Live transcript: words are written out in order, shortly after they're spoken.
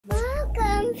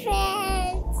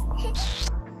friends.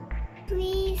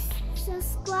 Please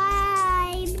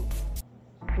subscribe.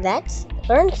 Let's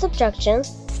learn subtraction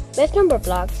with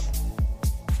NumberBlocks.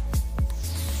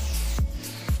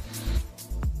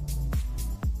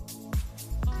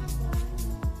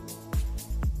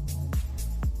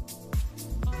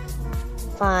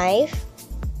 Five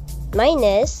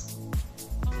minus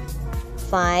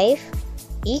 5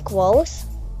 equals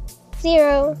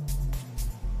 0.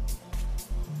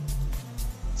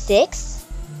 6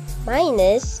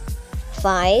 minus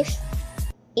 5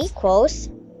 equals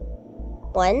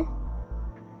 1.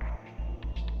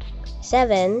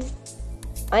 7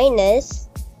 minus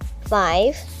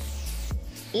 5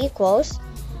 equals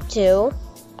 2.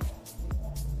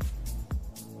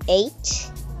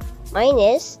 8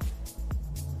 minus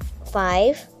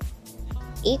 5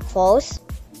 equals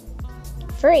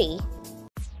 3.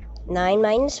 9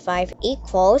 minus 5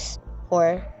 equals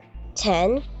 4.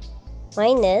 10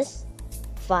 minus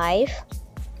 5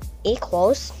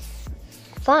 equals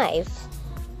 5.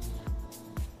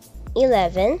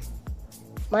 11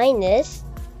 minus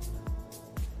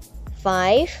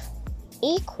 5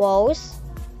 equals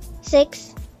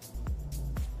 6.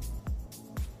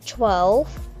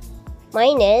 12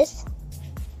 minus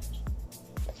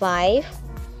 5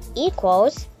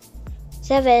 equals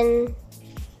 7.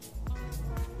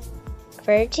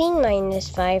 13 minus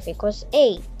 5 equals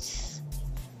 8.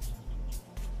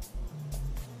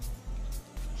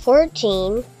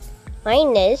 14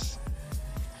 minus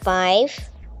 5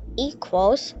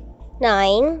 equals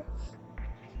 9.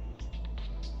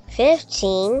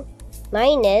 15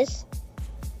 minus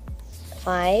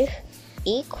 5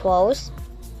 equals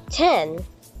 10.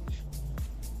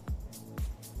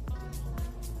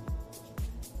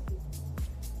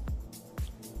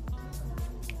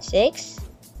 6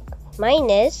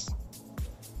 minus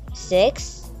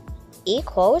 6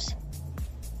 equals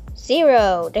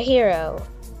 0, the hero.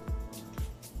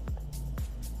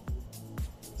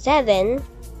 7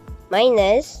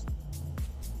 minus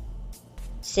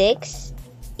 6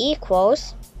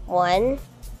 equals 1.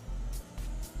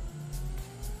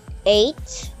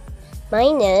 8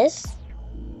 minus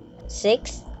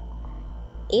 6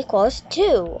 equals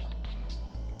 2.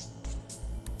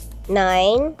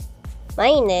 9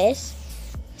 minus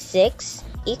 6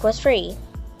 equals 3.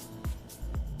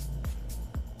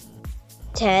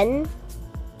 10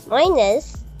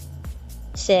 minus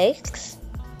 6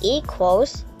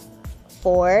 equals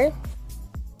 4.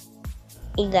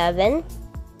 11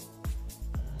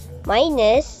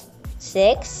 minus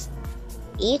 6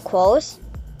 equals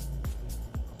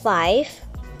 5.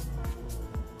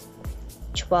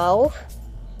 12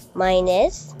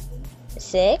 minus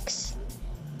 6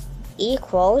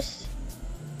 equals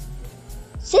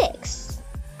 6.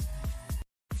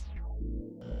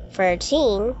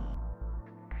 13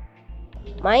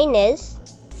 minus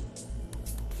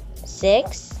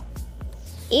 6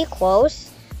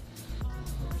 equals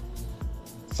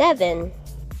 7.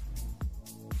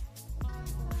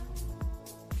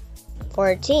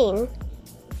 14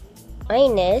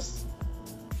 minus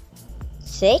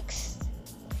 6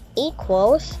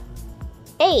 equals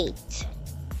 8.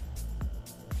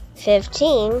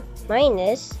 15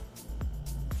 minus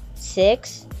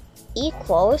 6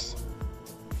 equals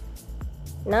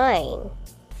 9.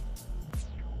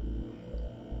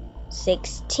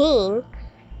 16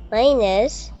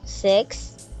 minus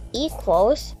 6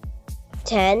 equals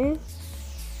 10.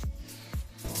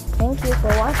 Thank you for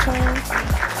watching.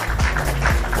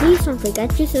 Please don't forget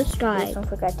to subscribe.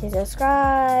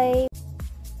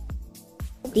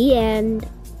 The end.